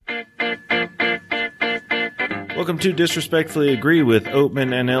Welcome to Disrespectfully Agree with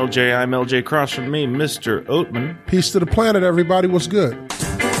Oatman and LJ. I'm LJ. Across from me, Mr. Oatman. Peace to the planet, everybody. What's good?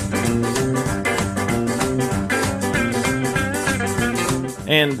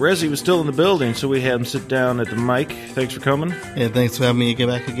 And Rezi was still in the building, so we had him sit down at the mic. Thanks for coming. Yeah, thanks for having me get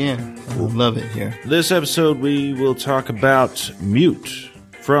back again. I love it here. This episode, we will talk about Mute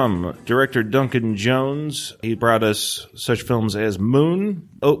from director Duncan Jones. He brought us such films as Moon.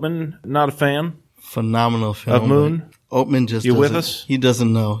 Oatman, not a fan. Phenomenal film. Of Moon? Oatman just You doesn't. with us? He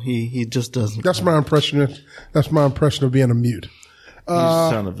doesn't know. He just doesn't. That's my impression. That's my impression of being a mute. You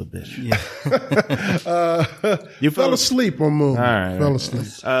son of a bitch. Yeah. You Fell asleep on Moon. All right. Fell asleep.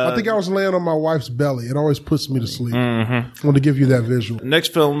 I think I was laying on my wife's belly. It always puts me to sleep. I want to give you that visual.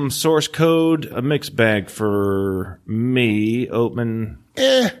 Next film, Source Code, a mixed bag for me. Oatman.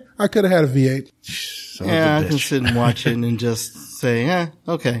 I could have had a V8. Son Yeah, of I a can bitch. sit and watch it and just say,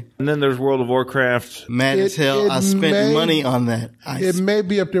 okay. And then there's World of Warcraft. Mad as hell. I spent money on that. It may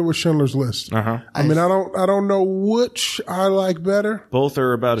be up there with Schindler's List. I mean, I don't know which I like better. Both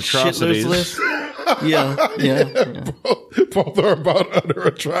are about atrocities. Schindler's List. Yeah. Both are about utter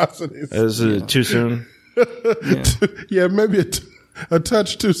atrocities. Is it too soon? Yeah, maybe a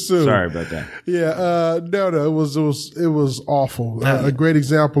touch too soon. Sorry about that. Yeah, no, it was awful. A great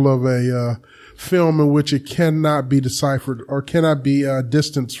example of a film in which it cannot be deciphered or cannot be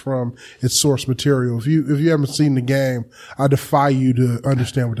distanced from its source material. If you haven't seen the game, I defy you to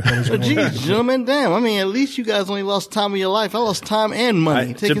understand what the hell is going on. Geez, gentlemen, damn. I mean, at least you guys only lost time of your life. I lost time and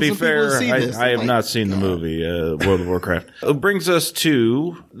money. To be fair, I have not seen the movie World of Warcraft. It brings us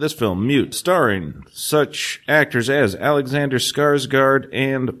to this film, Mute, starring such actors as Alexander Skarsgård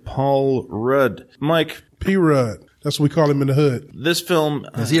and Paul Rudd. Mike. P. Rudd. That's what we call him in the hood. This film...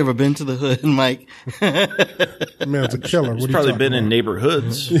 Has he ever been to the hood, Mike? Man's a killer. He's probably been in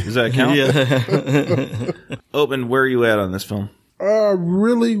neighborhoods. Does that count? Yeah. Open, where are you at on this film?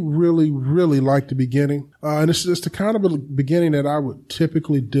 Really, really, really like the beginning. And it's the kind of a beginning that I would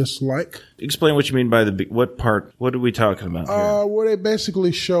typically dislike. Explain what you mean by what part. What are we talking about here? Where they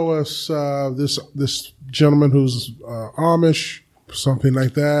basically show us this gentleman who's Amish, something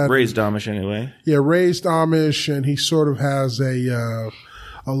like that. Raised Amish, anyway. Yeah, raised Amish, and he sort of has a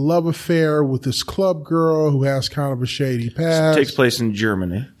love affair with this club girl who has kind of a shady past. Takes place in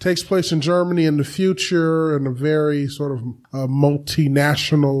Germany. Takes place in Germany in the future, in a very sort of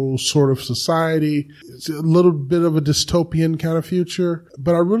multinational sort of society. It's a little bit of a dystopian kind of future,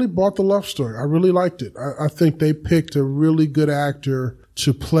 but I really bought the love story. I really liked it. I think they picked a really good actor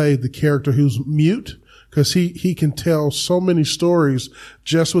to play the character who's mute, because he can tell so many stories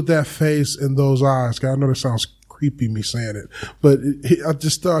just with that face and those eyes. God, I know that sounds creepy, me saying it, but I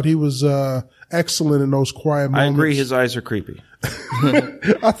just thought he was excellent in those quiet moments. I agree, his eyes are creepy.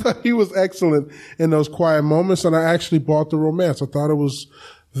 I thought he was excellent in those quiet moments, and I actually bought the romance. I thought it was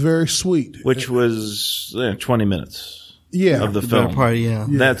very sweet. Which was 20 minutes of the film. Part, yeah.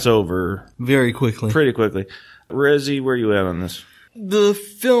 That's over. Very quickly. Pretty quickly. Rezi, where are you at on this? The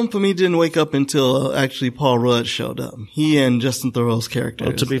film for me didn't wake up until actually Paul Rudd showed up. He and Justin Theroux's characters.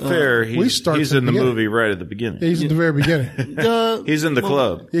 Well, to be fair, he's in the movie right at the beginning. Yeah, he's at the very beginning. He's in the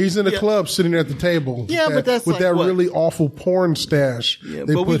club. He's in the club sitting at the table. Yeah, but that's with like that what? Really awful porn stash. Yeah,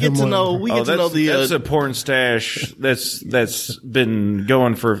 they but we put get him to on. know. We get to know the. That's a porn stash that's been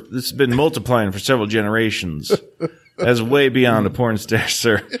going for. It's been multiplying for several generations. That's way beyond a porn stash,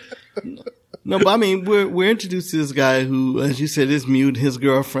 sir. No, but I mean, we're introduced to this guy who, as you said, is mute, his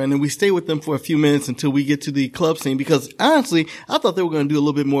girlfriend, and we stay with them for a few minutes until we get to the club scene, because honestly, I thought they were going to do a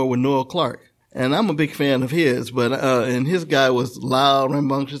little bit more with Noel Clarke. And I'm a big fan of his, but, and his guy was loud,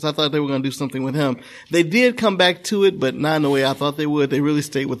 rambunctious. I thought they were going to do something with him. They did come back to it, but not in the way I thought they would. They really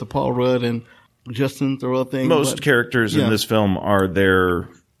stayed with the Paul Rudd and Justin Theroux thing. Most characters in this film are there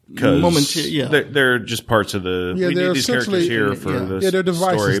because they're just parts of the. Yeah, we need these characters here for the they're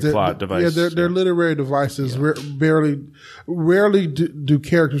devices. story plot devices. Yeah, they're literary devices. Yeah. Rarely do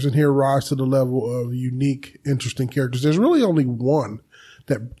characters in here rise to the level of unique, interesting characters. There's really only one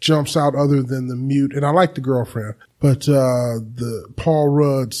that jumps out other than the mute, and I like the girlfriend, but the Paul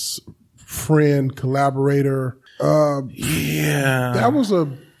Rudd's friend, collaborator. That was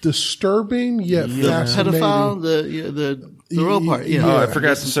a disturbing yet fascinating. The pedophile, the Theroux part. Yeah. Oh, I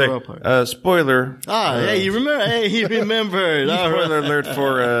forgot to say. Spoiler. Hey, you remember? Hey, he remembered. Spoiler alert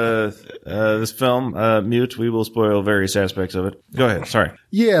for this film, Mute. We will spoil various aspects of it. Go ahead. Sorry.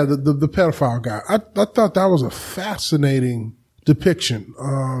 Yeah, the pedophile guy. I thought that was a fascinating depiction.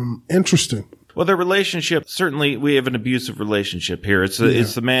 Interesting. Well, their relationship, certainly we have an abusive relationship here. It's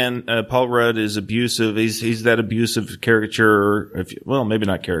the man, Paul Rudd is abusive. He's that abusive caricature, well, maybe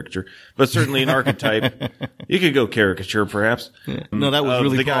not caricature, but certainly an archetype. You could go caricature, perhaps. Yeah. No, that was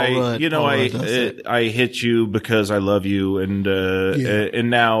really the guy, Paul Rudd. You know, I hit you because I love you, and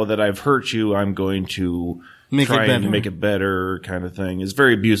now that I've hurt you, I'm going to try and make it better, kind of thing. It's a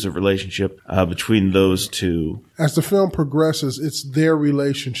very abusive relationship between those two. As the film progresses, it's their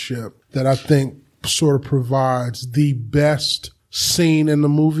relationship that I think sort of provides the best scene in the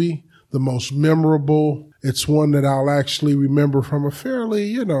movie, the most memorable. It's one that I'll actually remember from a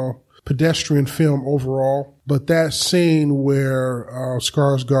fairly, pedestrian film overall. But that scene where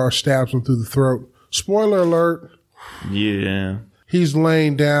Skarsgård stabs him through the throat. Spoiler alert. Yeah. He's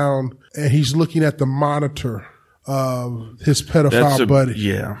laying down and he's looking at the monitor of his pedophile buddy.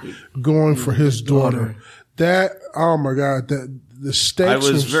 Yeah. Going for his daughter. That, oh my God, the stakes. I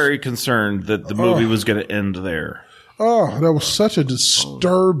was very concerned that the movie was going to end there. Oh, that was such a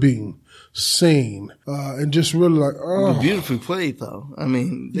disturbing scene. And just really like, beautifully played though. I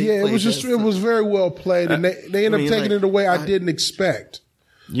mean, it was very well played and they ended up taking it away I didn't expect.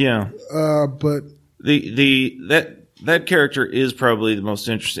 Yeah. But that character is probably the most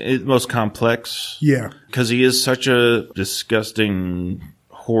interesting, most complex. Yeah. Because he is such a disgusting,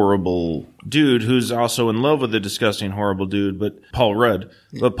 horrible dude who's also in love with a disgusting, horrible dude, but Paul Rudd.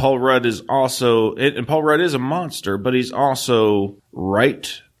 Yeah. But Paul Rudd is also, and Paul Rudd is a monster, but he's also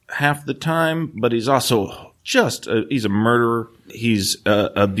right half the time, but he's also he's a murderer. He's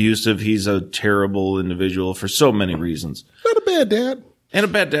abusive. He's a terrible individual for so many reasons. Not a bad dad. And a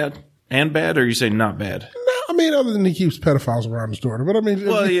bad dad. And bad, or you say not bad? I mean, other than he keeps pedophiles around his daughter. But I mean,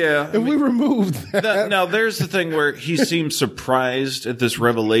 if we remove that. Now, there's the thing where he seems surprised at this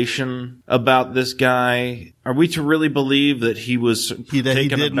revelation about this guy. Are we to really believe that he was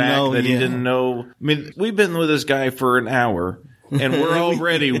taken aback, that he didn't know? I mean, we've been with this guy for an hour, and we're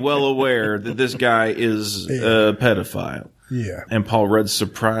already well aware that this guy is a pedophile. Yeah. And Paul Rudd's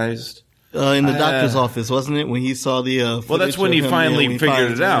surprised. In the doctor's office, wasn't it? When he saw the well, that's when he finally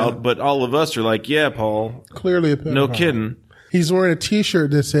figured it out. But all of us are like, yeah, Paul. Clearly a pedophile. No kidding. He's wearing a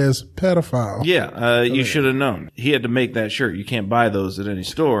T-shirt that says pedophile. Yeah, you should have known. He had to make that shirt. You can't buy those at any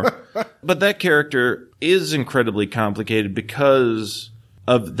store. But that character is incredibly complicated because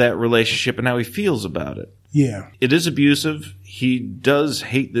of that relationship and how he feels about it. Yeah. It is abusive. He does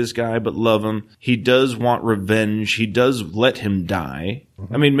hate this guy, but love him. He does want revenge. He does let him die.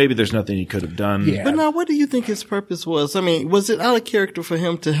 I mean, maybe there's nothing he could have done. Yeah. But now, what do you think his purpose was? I mean, was it out of character for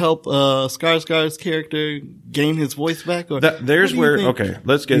him to help Skarsgård's character gain his voice back? Or there's where, okay,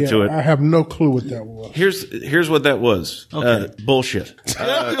 let's get to it. I have no clue what that was. Here's what that was. Okay. Bullshit.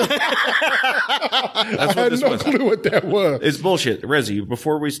 I had no clue what that was. It's bullshit. Rezi,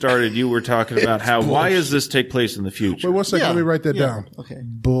 before we started, you were talking about how, why does this take place in the future? Wait, one second, let me write that down. Okay.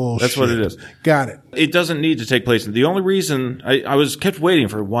 Bullshit. That's what it is. Got it. It doesn't need to take place. The only reason I was kept waiting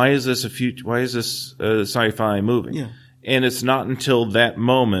for, why is this a sci-fi movie? Yeah. And it's not until that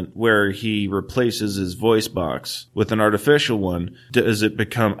moment where he replaces his voice box with an artificial one does it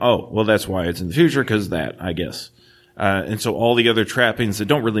become, oh, well, that's why it's in the future, because that, I guess. And so all the other trappings that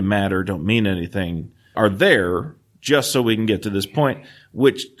don't really matter, don't mean anything, are there just so we can get to this point,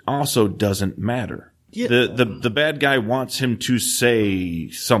 which also doesn't matter. Yeah. The bad guy wants him to say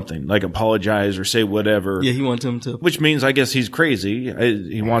something, like apologize or say whatever. Yeah, he wants him to. Which means, I guess, he's crazy.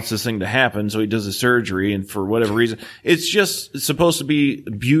 He wants this thing to happen, so he does the surgery, and for whatever reason. It's just supposed to be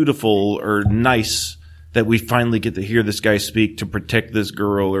beautiful or nice that we finally get to hear this guy speak to protect this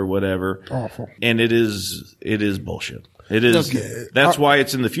girl or whatever. Awful. And it is bullshit. It is. Okay. That's why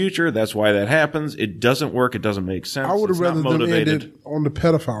it's in the future. That's why that happens. It doesn't work. It doesn't make sense. I would have rather them ended on the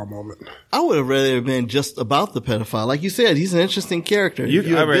pedophile moment. I would have rather been just about the pedophile. Like you said, he's an interesting character. We're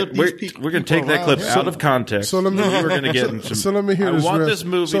going to take that clip out of context. So let me. We're going to get into. So let me hear this. I want this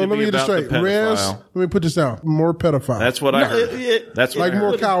movie to be about the pedophile. Let me put this down. More pedophile. That's what I heard. That's like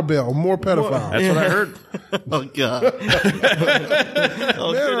more cowbell. More pedophile. That's what I heard. Oh God.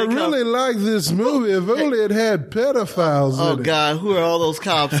 Man, I really like this movie. If only it had pedophiles. Oh God, who are all those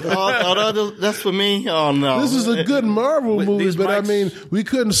cops? That's for me? Oh no. This is a good Marvel movie, but I mean, we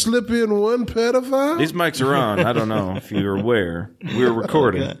couldn't slip in one pedophile? These mics are on. I don't know if you're aware. We're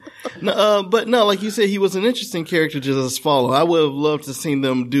recording. Okay. No, but no, like you said, he was an interesting character to just follow. I would have loved to seen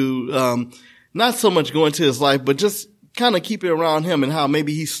them do, not so much go into his life, but just kind of keep it around him and how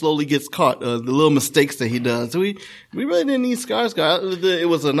maybe he slowly gets caught, the little mistakes that he does. So we really didn't need Skarsgård. It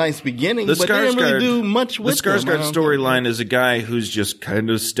was a nice beginning, but they didn't really do much with the Skarsgård storyline is a guy who's just kind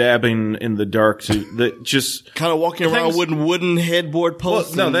of stabbing in the dark, that just kind of walking around with wooden headboard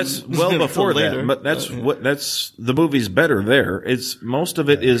posts. Well, no, that's well before that, but that's the movie's better there. It's most of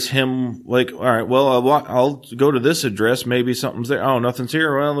it is him like, all right, well, I'll go to this address, maybe something's there. Oh, nothing's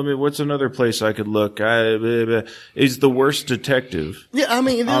here. Well, what's another place I could look? He's the worst detective. Yeah, I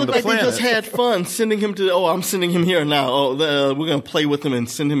mean, it looked like they just had fun sending him to. Oh, I'm sending him here now. Oh, we're gonna play with him and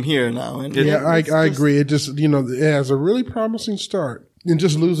send him here now. And I agree. It just it has a really promising start and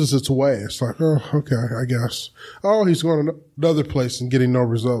just loses its way. It's like, oh, okay, I guess. Oh, he's going to another place and getting no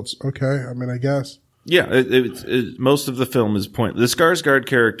results. Okay, I mean, I guess. Yeah, most of the film is pointless. The Skarsgård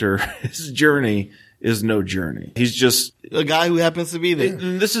character, his journey is no journey. He's just a guy who happens to be there.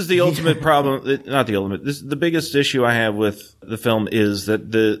 This is the ultimate problem. Not the ultimate. The biggest issue I have with the film is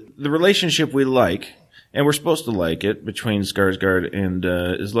that the relationship we like, and we're supposed to like it, between Skarsgård and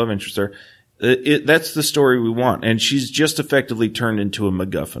his love interest there, that's the story we want. And she's just effectively turned into a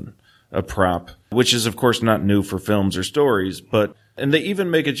MacGuffin, a prop, which is, of course, not new for films or stories, but... And they even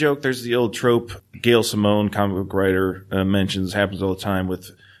make a joke. There's the old trope Gail Simone, comic book writer, mentions, happens all the time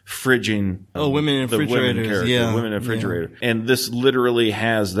with fridging. Women in refrigerators. Women in refrigerator. Yeah. And this literally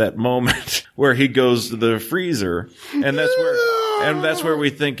has that moment where he goes to the freezer, and that's where we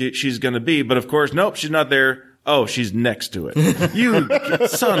think she's going to be. But of course, nope, she's not there. Oh, she's next to it. You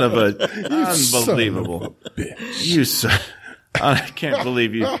son of a unbelievable bitch. You son. I can't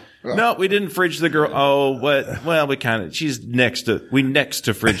believe you. No, we didn't fridge the girl. Oh, what? Well, she's next to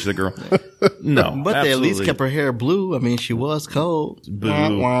fridge the girl. No, but absolutely. They at least kept her hair blue. I mean, she was cold.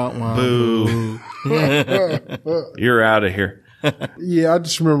 Boo. Boo. You're out of here. Yeah, I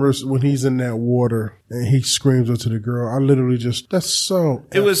just remember when he's in that water and he screams into the girl. I literally that's so.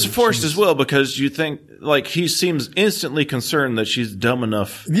 It was forced as well because you think, like, he seems instantly concerned that she's dumb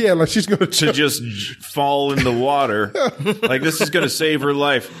enough. Yeah, like she's going to just fall in the water. Like, this is going to save her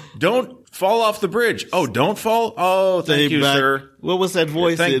life. Don't fall off the bridge. Oh, don't fall? Oh, thank you, sir. What was that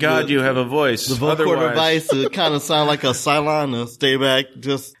voice? Thank God you have a voice. The vocoder device, it kind of sounded like a Cylon. Stay back.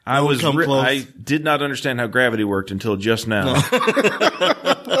 Just I did not understand how gravity worked until just now. No.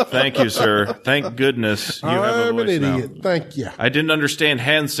 Thank you, sir. Thank goodness you have a voice now. I'm an idiot. Thank you. I didn't understand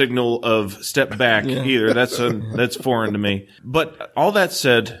hand signal of step back either. That's foreign to me. But all that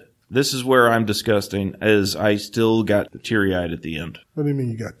said, this is where I'm disgusting, as I still got teary-eyed at the end. What do you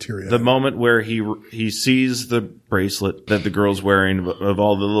mean you got teary-eyed? The moment where he sees the bracelet that the girl's wearing of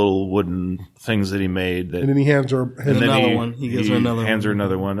all the little wooden things that he made. And then he hands her another one. He gives her another one. Hands her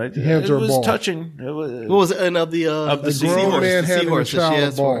another one. He hands her a ball. It was touching. What was it? And of the grown man handing a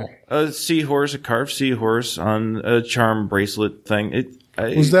child a ball. A seahorse, a carved seahorse on a charm bracelet thing.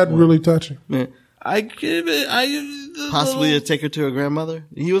 Was that really touching? Yeah. Possibly to take her to her grandmother.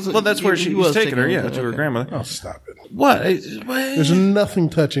 That's where he was taking her. Yeah, to her grandmother. Oh, stop it! What? There's nothing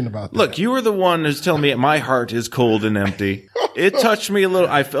touching about that. Look, you were the one who's telling me my heart is cold and empty. It touched me a little.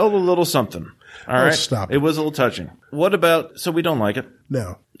 I felt a little something. All right, stop it. It was a little touching. What about? So we don't like it?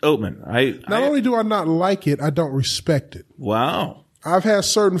 No. Oatman. Not only do I not like it, I don't respect it. Wow. I've had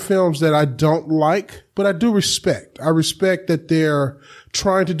certain films that I don't like, but I do respect. I respect that they're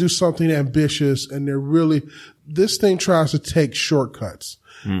trying to do something ambitious and this thing tries to take shortcuts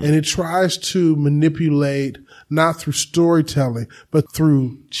and it tries to manipulate not through storytelling, but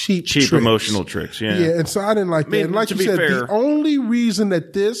through cheap tricks. Emotional tricks. Yeah. Yeah. And so I didn't like that. And like you said, the only reason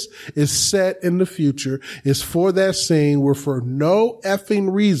that this is set in the future is for that scene where for no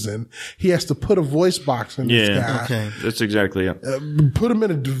effing reason, he has to put a voice box in this guy. Okay. That's exactly it. Put him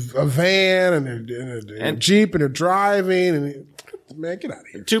in a van and a Jeep and they're driving and man, get out of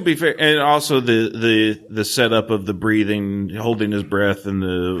here. To be fair, and also the setup of the breathing, holding his breath, and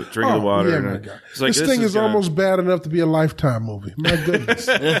the drinking the water. Yeah, my God. It's like, this thing is almost bad enough to be a Lifetime movie. My goodness.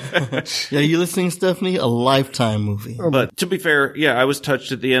 Yeah, you listening, Stephanie? A Lifetime movie. But to be fair, yeah, I was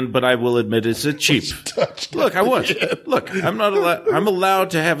touched at the end, but I will admit it's a cheap. Look, I was. Look, I'm not allowed. I'm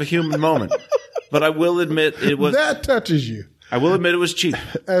allowed to have a human moment, but I will admit it was. That touches you. I will admit it was cheap.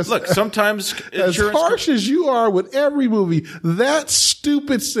 Look, sometimes as harsh as you are with every movie, that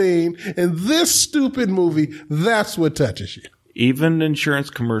stupid scene in this stupid movie, that's what touches you. Even insurance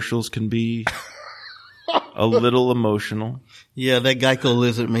commercials can be a little emotional. Yeah, that Geico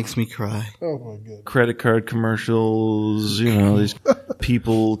lizard makes me cry. Oh my goodness. Credit card commercials, these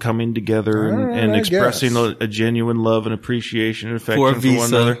people coming together and expressing a genuine love and appreciation and affection For for Visa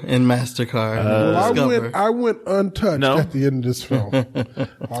one another. and MasterCard. I went untouched at the end of this film.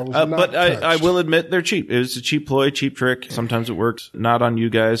 I was not But I touched. will admit they're cheap. It's a cheap ploy, cheap trick. Sometimes it works. Not on you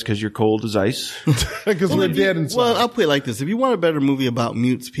guys because you're cold as ice. Because we're dead inside. Well, I'll put it like this. If you want a better movie about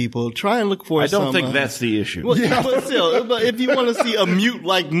mutes people, try and look for I don't think that's the issue. Well, but still, but if you want to see a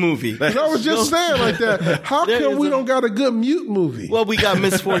mute-like movie. I was just saying like that. How come we don't got a good mute movie? Well, we got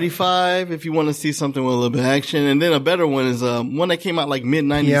Miss 45 if you want to see something with a little bit of action. And then a better one is one that came out like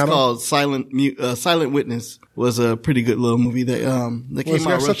mid-90s called Silent Witness. Was a pretty good little movie that came it's out.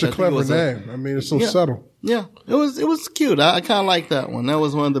 got such Russia. a clever name. I mean, it's so subtle. Yeah, it was cute. I kind of like that one. That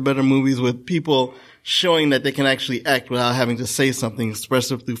was one of the better movies with people showing that they can actually act without having to say something,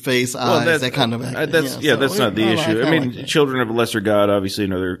 expressive through face, eyes, that kind of acting. That's not the issue. I mean, Children of a Lesser God, obviously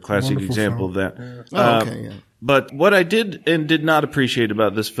another classic Wonderful example film. of that. Yeah. But what I did and did not appreciate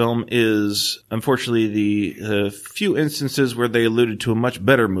about this film is, unfortunately, the few instances where they alluded to a much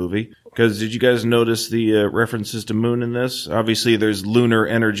better movie. Because did you guys notice the references to Moon in this? Obviously, there's lunar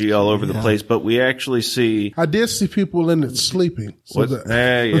energy all over the place, but we actually see... I did see people in it sleeping. So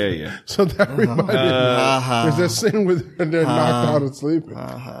yeah. So that reminded me. There's that scene where they're knocked out and sleeping.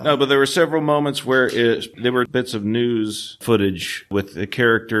 No, but there were several moments where there were bits of news footage with the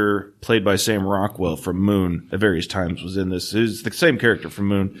character played by Sam Rockwell from Moon at various times was in this. It was the same character from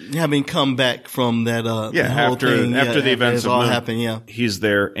Moon. Having come back from that, after the events of all Moon, happened, he's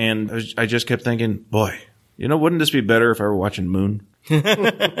there, and I just kept thinking, boy, wouldn't this be better if I were watching Moon?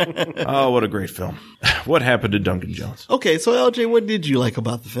 Oh, what a great film. What happened to Duncan Jones? Okay, so LJ, what did you like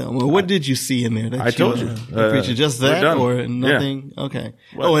about the film? Or what did you see in there? That I told you. Appreciate just that or nothing? Yeah. Okay.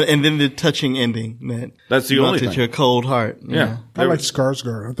 Well, and then the touching ending. That's the only thing. Your cold heart. Yeah. I like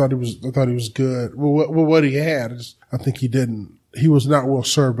Skarsgård. I thought he was good. Well, what he had, I think he didn't. He was not well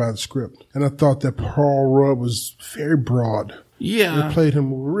served by the script. And I thought that Paul Rudd was very broad. Yeah. They played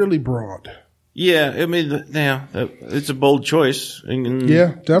him really broad. Yeah, I mean, it's a bold choice.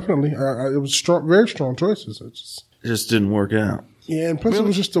 Yeah, definitely. It was strong, very strong choices. It just didn't work out. Yeah, and plus it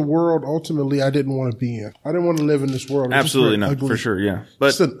was just a world ultimately I didn't want to be in. I didn't want to live in this world. Absolutely not, for sure, yeah. But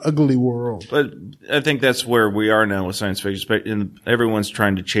it's an ugly world. But I think that's where we are now with science fiction. And everyone's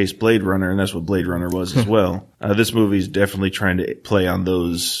trying to chase Blade Runner, and that's what Blade Runner was as well. This movie's definitely trying to play on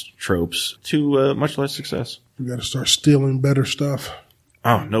those tropes to much less success. We got to start stealing better stuff.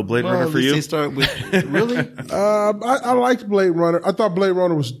 Oh, no Blade Runner for you? They start with, really? I liked Blade Runner. I thought Blade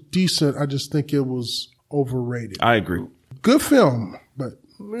Runner was decent. I just think it was overrated. I agree. Good film, but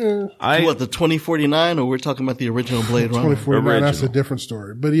what, the 2049, or we're talking about the original Blade Runner? 2049, that's a different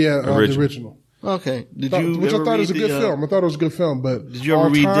story. But yeah, the original. Okay. Which I thought was a good film. I thought it was a good film, but did you ever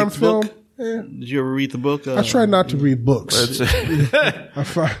read Dick's book? Yeah. Did you ever read the book? I try not to read books. It's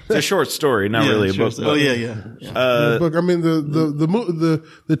a short story, not really a book. Oh yeah. Book. I mean, the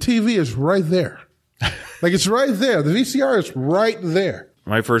TV is right there. Like it's right there. The VCR is right there.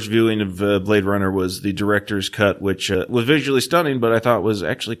 My first viewing of Blade Runner was the director's cut, which was visually stunning, but I thought was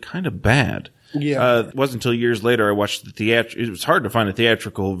actually kind of bad. Yeah. It wasn't until years later I watched the theatrical. It was hard to find a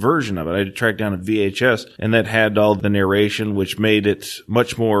theatrical version of it. I had to track down a VHS, and that had all the narration, which made it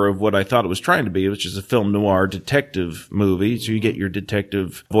much more of what I thought it was trying to be, which is a film noir detective movie. So you get your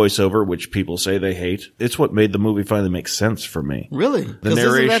detective voiceover, which people say they hate. It's what made the movie finally make sense for me. Really? The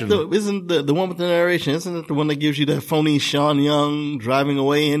narration. Isn't the one with the narration, isn't it the one that gives you that phony Sean Young driving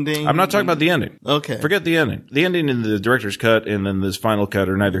away ending? I'm not talking about the ending. Okay. Forget the ending. The ending in the director's cut and then this final cut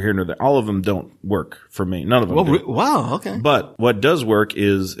are neither here nor there. All of them don't work for me. None of them do. Wow, okay. But what does work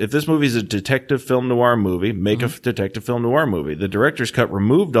is if this movie is a detective film noir movie, make a detective film noir movie. The director's cut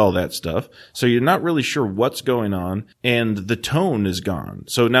removed all that stuff, so you're not really sure what's going on, and the tone is gone.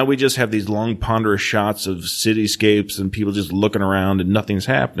 So now we just have these long, ponderous shots of cityscapes and people just looking around and nothing's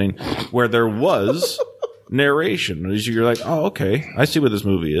happening, where there was narration. You're like, oh, okay, I see what this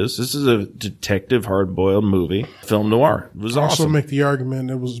movie is. This is a detective, hard-boiled movie, film noir. It was also awesome. Make the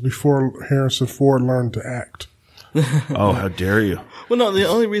argument it was before Harrison Ford learned to act. Oh, how dare you! Well, no, the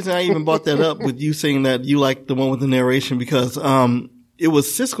only reason I even brought that up with you saying that you like the one with the narration because it was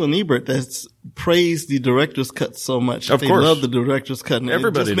Siskel and Ebert that's praised the director's cut so much. Of they course. love the director's cut. And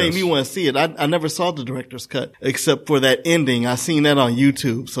Everybody it just made me want to see it. I never saw the director's cut except for that ending. I seen that on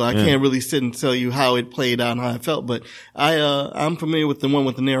YouTube, so I can't really sit and tell you how it played out and how I felt. But I'm familiar with the one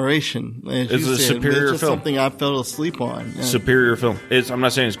with the narration. It's a superior it's just film. Something I fell asleep on. Yeah. Superior film. I'm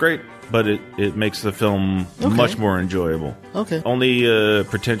not saying it's great, but it makes the film much more enjoyable. Okay. Only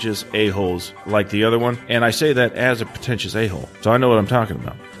pretentious a-holes like the other one, and I say that as a pretentious a-hole, so I know what I'm talking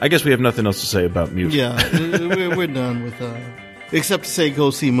about. I guess we have nothing else to say about Mute. Yeah, we're done with except to say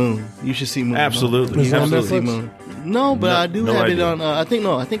go see Moon. You should see Moon. Absolutely. Is it on Absolutely. Netflix? Moon. No, but I do have idea. it on. I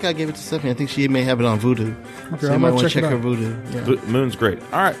think I gave it to Stephanie. I think she may have it on Vudu. Okay, so I you might might want to check it check her out. Vudu. Yeah. But Moon's great.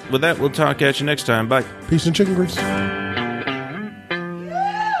 All right, with that, we'll talk at you next time. Bye. Peace and chicken grease.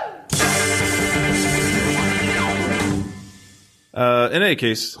 In any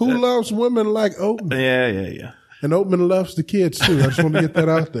case, Who loves women like Oatman? yeah. And Oatman loves the kids too. I just want to get that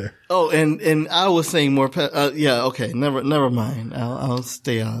out there. Oh, and I was saying more. Yeah, okay. Never mind. I'll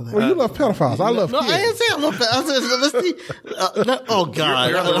stay out of that. Well, you love pedophiles. I love No, kids. I didn't say I love that. I said, let's see. Oh God,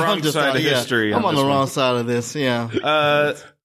 You're on the wrong I'm just side of yeah. history I'm on on this the one. wrong side of this. Yeah.